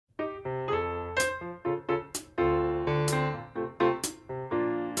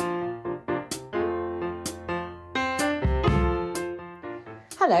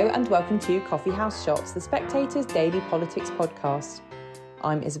Hello and welcome to Coffee House Shots, The Spectator's daily politics podcast.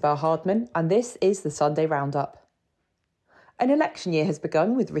 I'm Isabel Hardman and this is the Sunday Roundup. An election year has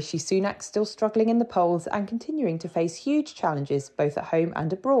begun with Rishi Sunak still struggling in the polls and continuing to face huge challenges both at home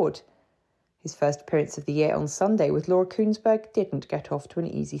and abroad. His first appearance of the year on Sunday with Laura Kuenssberg didn't get off to an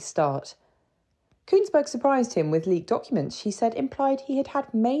easy start. Kuenssberg surprised him with leaked documents she said implied he had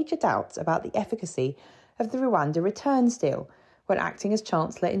had major doubts about the efficacy of the Rwanda returns deal when acting as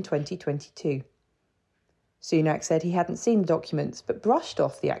Chancellor in 2022. Sunak said he hadn't seen the documents but brushed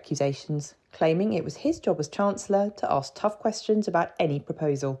off the accusations, claiming it was his job as Chancellor to ask tough questions about any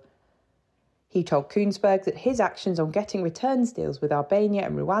proposal. He told Kuenssberg that his actions on getting returns deals with Albania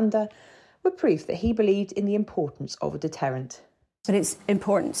and Rwanda were proof that he believed in the importance of a deterrent. But it's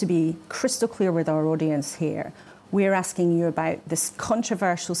important to be crystal clear with our audience here. We're asking you about this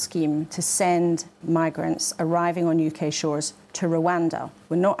controversial scheme to send migrants arriving on UK shores to Rwanda.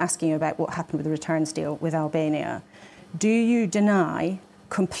 We're not asking you about what happened with the returns deal with Albania. Do you deny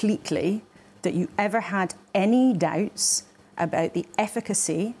completely that you ever had any doubts about the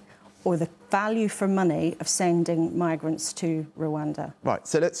efficacy or the value for money of sending migrants to Rwanda? Right,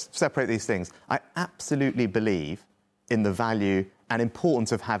 so let's separate these things. I absolutely believe in the value and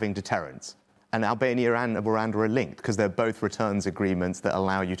importance of having deterrence. And Albania and Rwanda are linked because they're both returns agreements that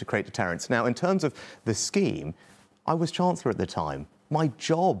allow you to create deterrence. Now, in terms of the scheme, I was Chancellor at the time. My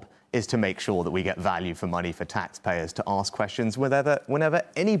job is to make sure that we get value for money for taxpayers to ask questions whenever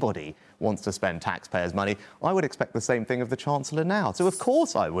anybody wants to spend taxpayers' money. I would expect the same thing of the Chancellor now. So, of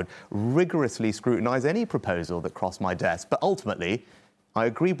course, I would rigorously scrutinise any proposal that crossed my desk. But ultimately, I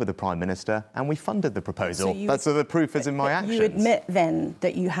agreed with the Prime Minister and we funded the proposal. So the proof is in my actions. You admit then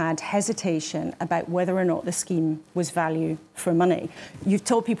that you had hesitation about whether or not the scheme was value for money. You've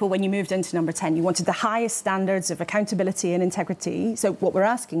told people when you moved into number 10 you wanted the highest standards of accountability and integrity. So what we're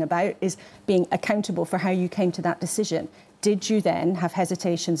asking about is being accountable for how you came to that decision. Did you then have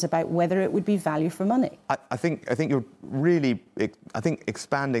hesitations about whether it would be value for money? I think you're really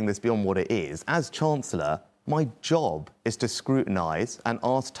expanding this beyond what it is. As Chancellor, my job is to scrutinise and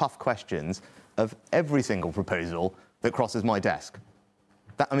ask tough questions of every single proposal that crosses my desk.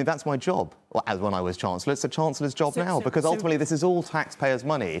 That's my job. Well, as when I was Chancellor, it's the Chancellor's job now, because ultimately this is all taxpayers'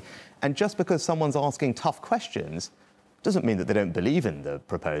 money. And just because someone's asking tough questions doesn't mean that they don't believe in the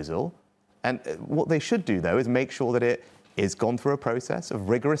proposal. And what they should do, though, is make sure that it is gone through a process of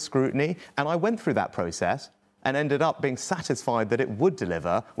rigorous scrutiny. And I went through that process and ended up being satisfied that it would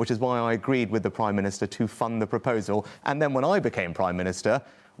deliver, which is why I agreed with the Prime Minister to fund the proposal. And then when I became Prime Minister,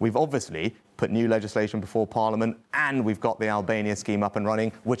 we've obviously put new legislation before Parliament and we've got the Albania scheme up and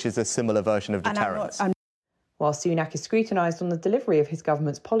running, which is a similar version of deterrence. While Sunak is scrutinised on the delivery of his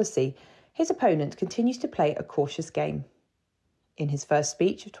government's policy, his opponent continues to play a cautious game. In his first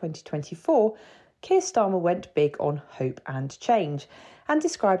speech of 2024, Keir Starmer went big on hope and change and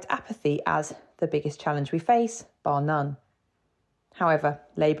described apathy as the biggest challenge we face, bar none. However,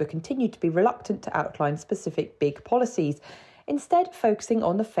 Labour continued to be reluctant to outline specific big policies, instead focusing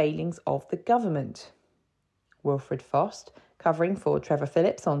on the failings of the government. Wilfred Frost, covering for Trevor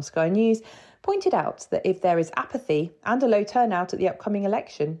Phillips on Sky News, pointed out that if there is apathy and a low turnout at the upcoming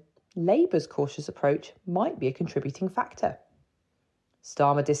election, Labour's cautious approach might be a contributing factor.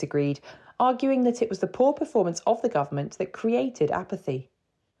 Starmer disagreed, arguing that it was the poor performance of the government that created apathy.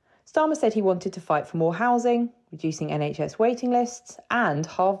 Starmer said he wanted to fight for more housing, reducing NHS waiting lists, and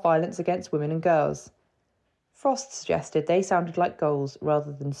halve violence against women and girls. Frost suggested they sounded like goals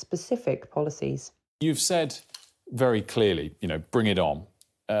rather than specific policies. You've said very clearly, bring it on.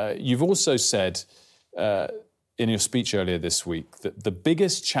 You've also said in your speech earlier this week that the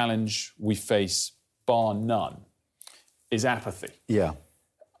biggest challenge we face, bar none, is apathy. Yeah.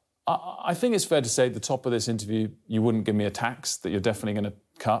 I think it's fair to say at the top of this interview, you wouldn't give me a tax that you're definitely going to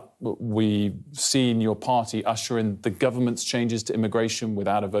cut. We've seen your party usher in the government's changes to immigration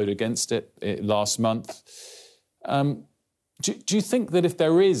without a vote against it last month. Do you think that if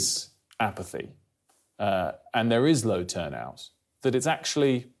there is apathy and there is low turnout, that it's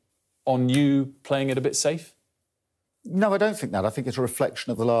actually on you playing it a bit safe? No, I don't think that. I think it's a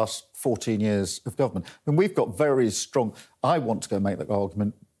reflection of the last 14 years of government. We've got very strong... I want to go make that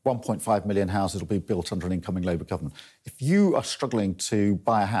argument. 1.5 million houses will be built under an incoming Labour government. If you are struggling to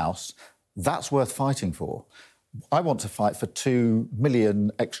buy a house, that's worth fighting for. I want to fight for 2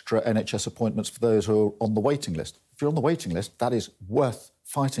 million extra NHS appointments for those who are on the waiting list. If you're on the waiting list, that is worth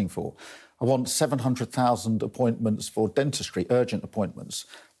fighting for. I want 700,000 appointments for dentistry, urgent appointments.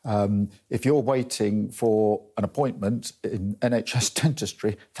 If you're waiting for an appointment in NHS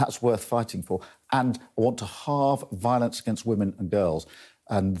dentistry, that's worth fighting for. And I want to halve violence against women and girls.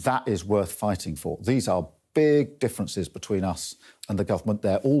 And that is worth fighting for. These are big differences between us and the government.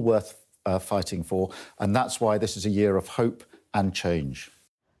 They're all worth fighting for. And that's why this is a year of hope and change.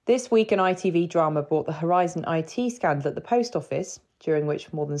 This week, an ITV drama brought the Horizon IT scandal at the post office, during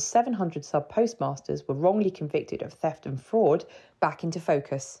which more than 700 sub-postmasters were wrongly convicted of theft and fraud, back into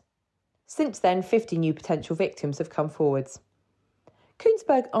focus. Since then, 50 new potential victims have come forwards.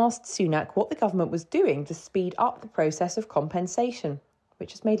 Koonsberg asked Sunak what the government was doing to speed up the process of compensation,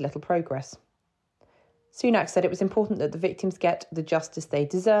 which has made little progress. Sunak said it was important that the victims get the justice they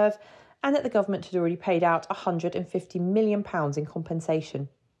deserve and that the government had already paid out £150 million in compensation.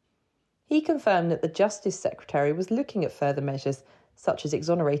 He confirmed that the Justice Secretary was looking at further measures, such as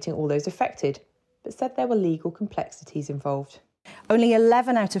exonerating all those affected, but said there were legal complexities involved. Only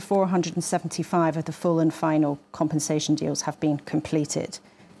 11 out of 475 of the full and final compensation deals have been completed.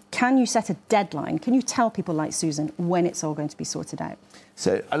 Can you set a deadline? Can you tell people like Susan when it's all going to be sorted out?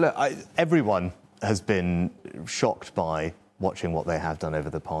 So, look, everyone has been shocked by watching what they have done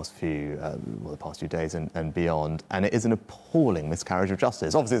over the past few days and beyond, and it is an appalling miscarriage of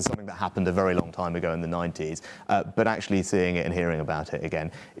justice. Obviously, it's something that happened a very long time ago in the 90s, but actually seeing it and hearing about it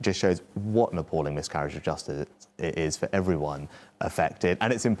again, it just shows what an appalling miscarriage of justice it is for everyone affected,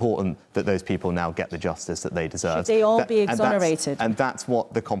 and it's important that those people now get the justice that they deserve. Should they all be exonerated? And that's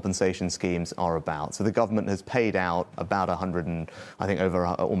what the compensation schemes are about. So the government has paid out about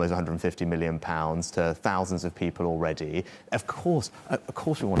almost 150 million pounds to thousands of people already. Of course,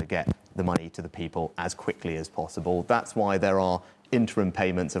 we want to get the money to the people as quickly as possible. That's why there are interim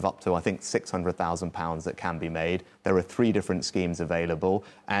payments of up to, I think, £600,000 that can be made. There are 3 different schemes available,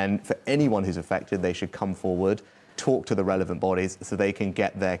 and for anyone who's affected, they should come forward, talk to the relevant bodies so they can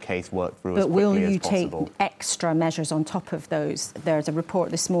get their case worked through as quickly as possible. But will you take extra measures on top of those? There's a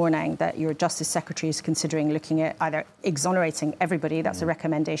report this morning that your Justice Secretary is considering looking at either exonerating everybody, that's a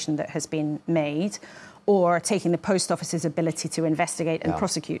recommendation that has been made, or taking the Post Office's ability to investigate and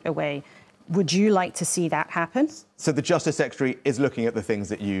prosecute away. Would you like to see that happen? So the Justice Secretary is looking at the things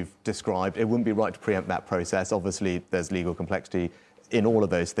that you've described. It wouldn't be right to preempt that process. Obviously, there's legal complexity in all of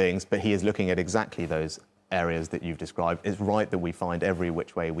those things, but he is looking at exactly those areas that you've described. It's right that we find every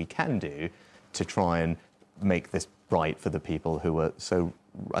which way we can do to try and make this right for the people who were so,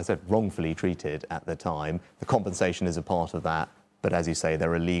 I said, wrongfully treated at the time. The compensation is a part of that, but as you say,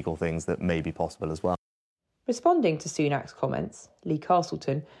 there are legal things that may be possible as well. Responding to Sunak's comments, Lee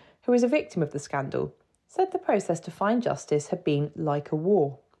Castleton, who is a victim of the scandal, said the process to find justice had been like a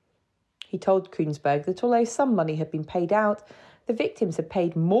war. He told Koonsberg that although some money had been paid out, the victims had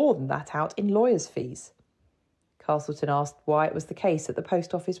paid more than that out in lawyers' fees. Castleton asked why it was the case that the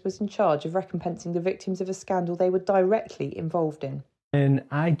Post Office was in charge of recompensing the victims of a scandal they were directly involved in. And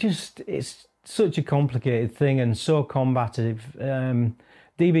it's such a complicated thing and so combative.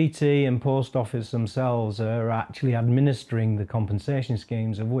 DBT and Post Office themselves are actually administering the compensation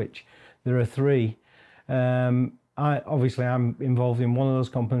schemes, of which there are 3. I'm involved in one of those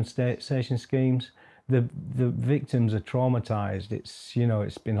compensation schemes. The victims are traumatised.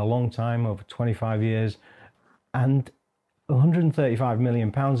 It's been a long time, over 25 years, and £135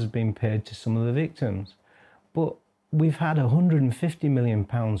 million has been paid to some of the victims. But we've had £150 million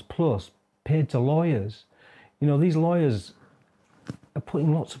plus paid to lawyers. These lawyers are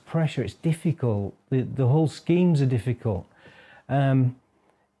putting lots of pressure. It's difficult. The whole schemes are difficult. We're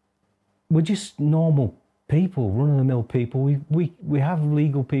just normal people, run-of-the-mill people. We have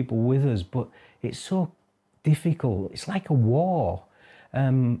legal people with us, but it's so difficult. It's like a war.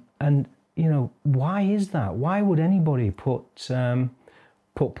 Why is that? Why would anybody put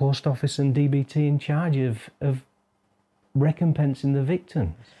Post Office and DBT in charge of recompensing the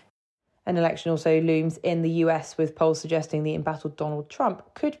victims? An election also looms in the US, with polls suggesting the embattled Donald Trump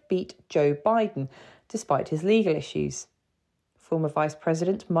could beat Joe Biden, despite his legal issues. Former Vice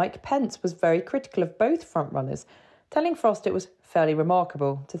President Mike Pence was very critical of both frontrunners, telling Frost it was fairly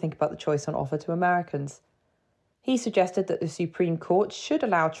remarkable to think about the choice on offer to Americans. He suggested that the Supreme Court should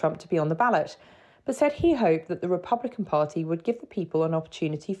allow Trump to be on the ballot, but said he hoped that the Republican Party would give the people an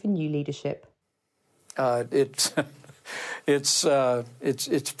opportunity for new leadership. It's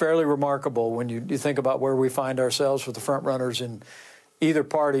fairly remarkable when you think about where we find ourselves with the front runners in either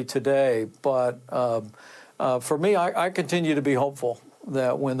party today. But for me, I continue to be hopeful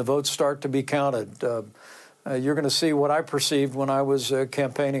that when the votes start to be counted, you're going to see what I perceived when I was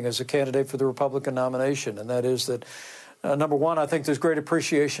campaigning as a candidate for the Republican nomination, and that is that, number one, I think there's great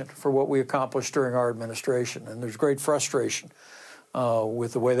appreciation for what we accomplished during our administration, and there's great frustration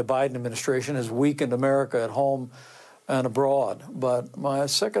with the way the Biden administration has weakened America at home and abroad. But my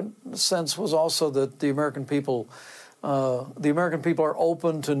second sense was also that the American people the American people are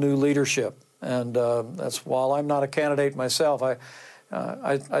open to new leadership. And that's, while I'm not a candidate myself,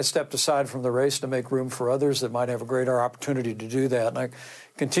 I stepped aside from the race to make room for others that might have a greater opportunity to do that. And I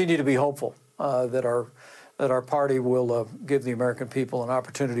continue to be hopeful that our party will give the American people an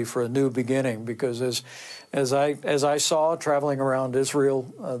opportunity for a new beginning. Because as I saw traveling around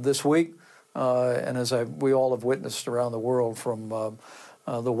Israel this week, and as we all have witnessed around the world, from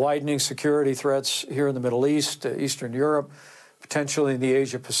the widening security threats here in the Middle East, to Eastern Europe, potentially in the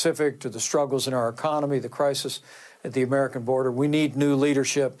Asia Pacific, to the struggles in our economy, the crisis at the American border, we need new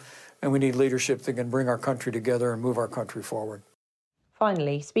leadership, and we need leadership that can bring our country together and move our country forward.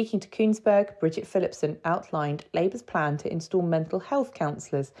 Finally, speaking to Koonsberg, Bridget Phillipson outlined Labour's plan to install mental health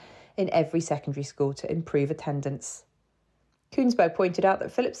counsellors in every secondary school to improve attendance. Koonsberg pointed out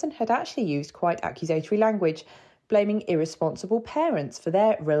that Phillipson had actually used quite accusatory language, blaming irresponsible parents for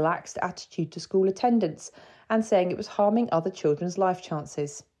their relaxed attitude to school attendance and saying it was harming other children's life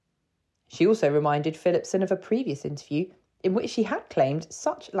chances. She also reminded Phillipson of a previous interview in which she had claimed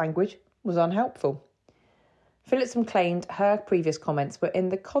such language was unhelpful. Phillipson claimed her previous comments were in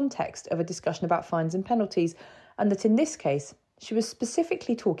the context of a discussion about fines and penalties, and that in this case, she was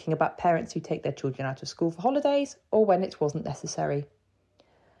specifically talking about parents who take their children out of school for holidays or when it wasn't necessary.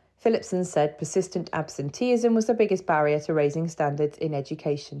 Phillipson said persistent absenteeism was the biggest barrier to raising standards in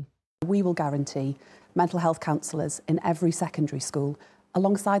education. We will guarantee mental health counsellors in every secondary school,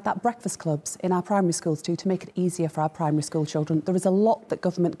 alongside that breakfast clubs in our primary schools too, to make it easier for our primary school children. There is a lot that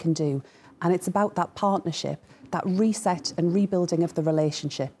government can do, and it's about that partnership, that reset and rebuilding of the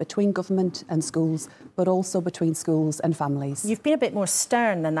relationship between government and schools, but also between schools and families. You've been a bit more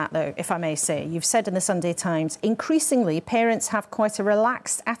stern than that, though, if I may say. You've said in the Sunday Times, increasingly, parents have quite a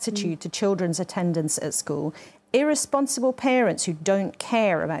relaxed attitude to children's attendance at school. Irresponsible parents who don't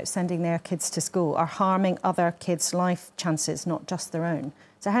care about sending their kids to school are harming other kids' life chances, not just their own.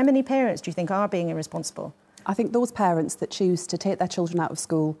 So how many parents do you think are being irresponsible? I think those parents that choose to take their children out of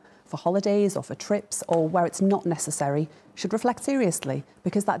school for holidays or for trips or where it's not necessary should reflect seriously,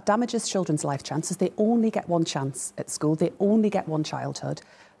 because that damages children's life chances. They only get one chance at school. They only get one childhood.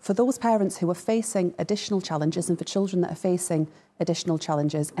 For those parents who are facing additional challenges, and for children that are facing additional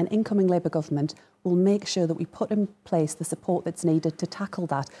challenges, an incoming Labour government will make sure that we put in place the support that's needed to tackle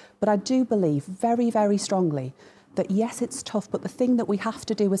that. But I do believe very, very strongly that yes, it's tough, but the thing that we have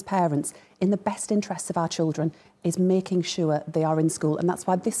to do as parents in the best interests of our children is making sure they are in school. And that's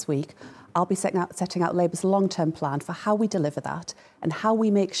why this week I'll be setting out Labour's long-term plan for how we deliver that and how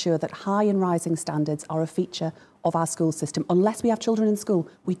we make sure that high and rising standards are a feature of our school system. Unless we have children in school,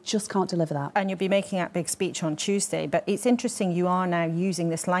 we just can't deliver that. And you'll be making that big speech on Tuesday, but it's interesting you are now using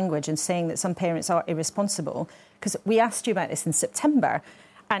this language and saying that some parents are irresponsible, because we asked you about this in September,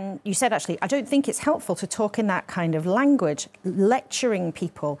 and you said, actually, I don't think it's helpful to talk in that kind of language, lecturing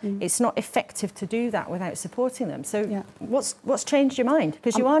people. It's not effective to do that without supporting them. So what's changed your mind?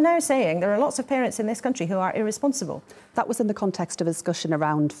 Because you are now saying there are lots of parents in this country who are irresponsible. That was in the context of a discussion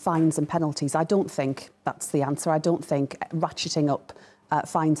around fines and penalties. I don't think that's the answer. I don't think ratcheting up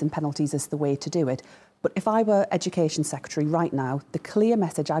fines and penalties is the way to do it. But if I were Education Secretary right now, the clear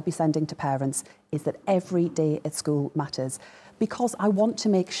message I'd be sending to parents is that every day at school matters. Because I want to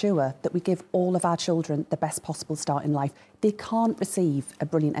make sure that we give all of our children the best possible start in life. They can't receive a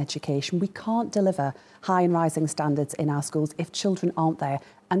brilliant education. We can't deliver high and rising standards in our schools if children aren't there.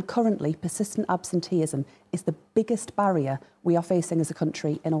 And currently, persistent absenteeism is the biggest barrier we are facing as a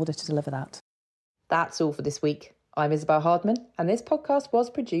country in order to deliver that. That's all for this week. I'm Isabel Hardman, and this podcast was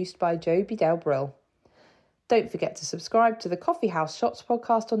produced by Joe Bedell-Brill. Don't forget to subscribe to the Coffee House Shots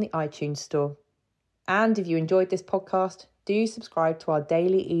podcast on the iTunes store. And if you enjoyed this podcast, do subscribe to our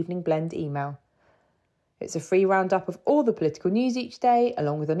daily Evening Blend email. It's a free roundup of all the political news each day,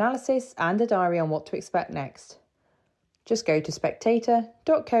 along with analysis and a diary on what to expect next. Just go to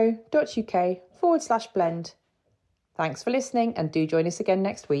spectator.co.uk/blend. Thanks for listening, and do join us again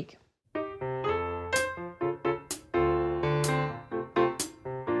next week.